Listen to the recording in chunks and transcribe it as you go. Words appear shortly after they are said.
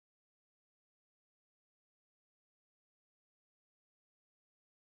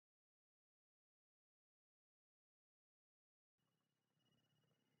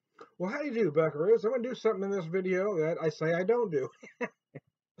Well, how do you do, buckaroos? I'm going to do something in this video that I say I don't do.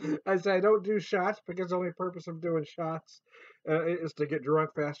 I say I don't do shots because the only purpose of doing shots is to get drunk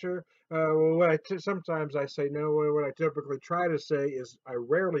faster. Well, sometimes I say no. What I typically try to say is I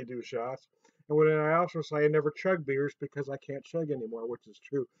rarely do shots. And when I also say I never chug beers because I can't chug anymore, which is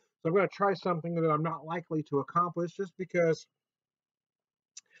true. So I'm going to try something that I'm not likely to accomplish just because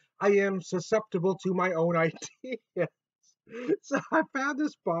I am susceptible to my own ideas. So I found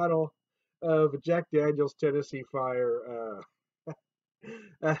this bottle of Jack Daniel's Tennessee Fire,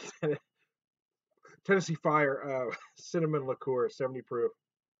 uh, Tennessee Fire cinnamon liqueur, 70 proof.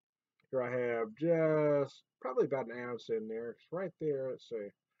 Here I have just probably about an ounce in there. It's right there. Let's see.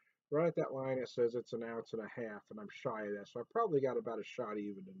 Right at that line, it says it's an ounce and a half, and I'm shy of that. So I probably got about a shot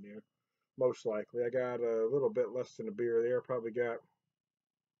even in there. Most likely. I got a little bit less than a beer there. Probably got,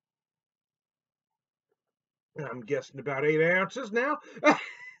 I'm guessing, about 8 ounces now.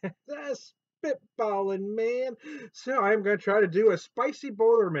 That's spitballing, man. So I'm going to try to do a spicy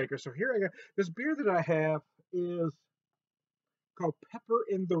Boilermaker. So here I got this beer that I have is called Pepper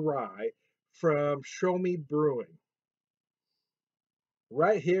in the Rye from Show Me Brewing.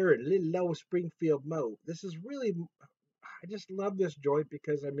 Right here in little old Springfield, Mo. This is really, I just love this joint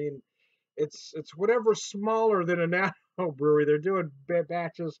because I mean, it's whatever smaller than a nano brewery. They're doing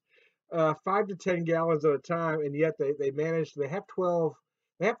batches, 5 to 10 gallons at a time, and yet they manage. They have 12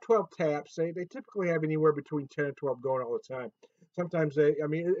 taps. They typically have anywhere between 10 and 12 going all the time. Sometimes I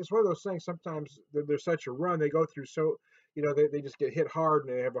mean, it's one of those things. Sometimes there's such a run they go through. So they just get hit hard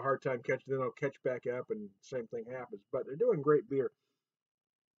and they have a hard time catching. Then they'll catch back up, and same thing happens. But they're doing great beer.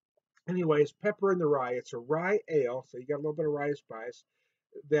 Anyways, Pepper in the Rye. It's a rye ale, so you got a little bit of rye spice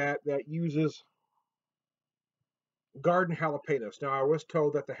that uses garden jalapenos. Now, I was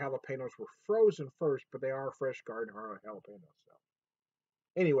told that the jalapenos were frozen first, but they are fresh garden jalapenos. So,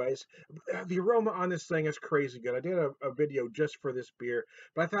 anyways, the aroma on this thing is crazy good. I did a video just for this beer,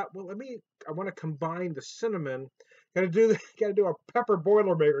 but I thought, well, I want to combine the cinnamon. Got to do a pepper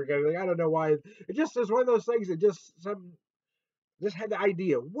Boilermaker kind of thing. I don't know why. It just is one of those things that just had the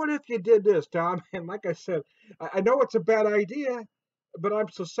idea. What if you did this, Tom? And like I said, I know it's a bad idea, but I'm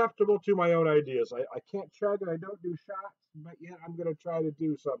susceptible to my own ideas. I can't chug and I don't do shots, but yet I'm going to try to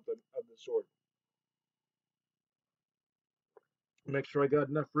do something of the sort. Make sure I got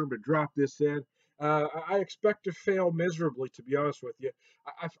enough room to drop this in. I expect to fail miserably, to be honest with you.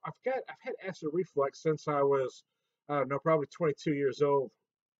 I've had acid reflux since I was, I don't know, probably 22 years old.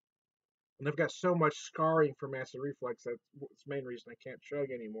 And I've got so much scarring from acid reflux that's the main reason I can't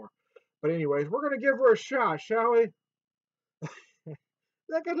chug anymore. But anyways, we're gonna give her a shot, shall we?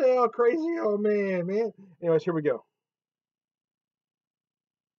 Look at that old crazy old man. Anyways, here we go.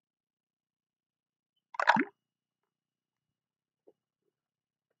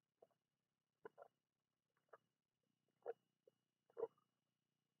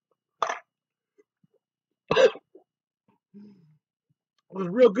 It was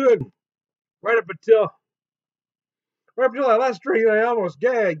real good right up until that last drink. I almost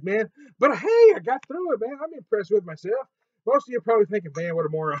gagged, man. But hey, I got through it, man. I'm impressed with myself. Most of you are probably thinking, man, what a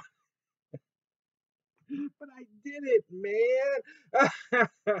moron. But I did it, man.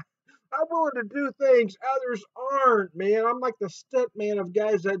 I'm willing to do things others aren't, man. I'm like the stunt man of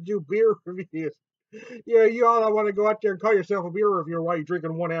guys that do beer reviews. Yeah, you all want to go out there and call yourself a beer reviewer while you're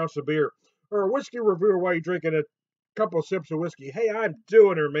drinking 1 ounce of beer, or a whiskey reviewer while you're drinking a couple of sips of whiskey. Hey, I'm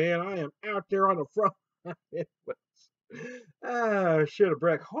doing her, man. I am out there on the front. Shit a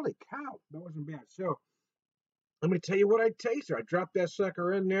break. Holy cow, that wasn't bad. So let me tell you what I tasted. I dropped that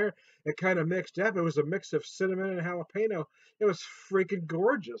sucker in there. It kind of mixed up. It was a mix of cinnamon and jalapeno. It was freaking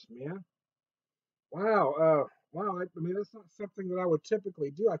gorgeous, man. Wow. Wow. I mean, that's not something that I would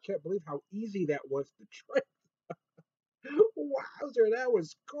typically do. I can't believe how easy that was to drink. Wowzer, that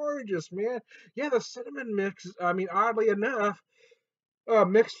was gorgeous, man. Yeah, the cinnamon mix, I mean, oddly enough,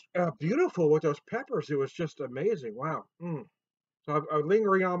 mixed beautiful with those peppers. It was just amazing. Wow. So I'm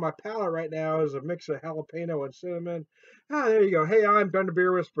lingering on my palate right now is a mix of jalapeno and cinnamon. Ah, there you go. Hey, I'm Thunder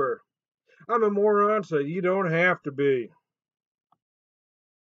Beer Whisperer. I'm a moron, so you don't have to be.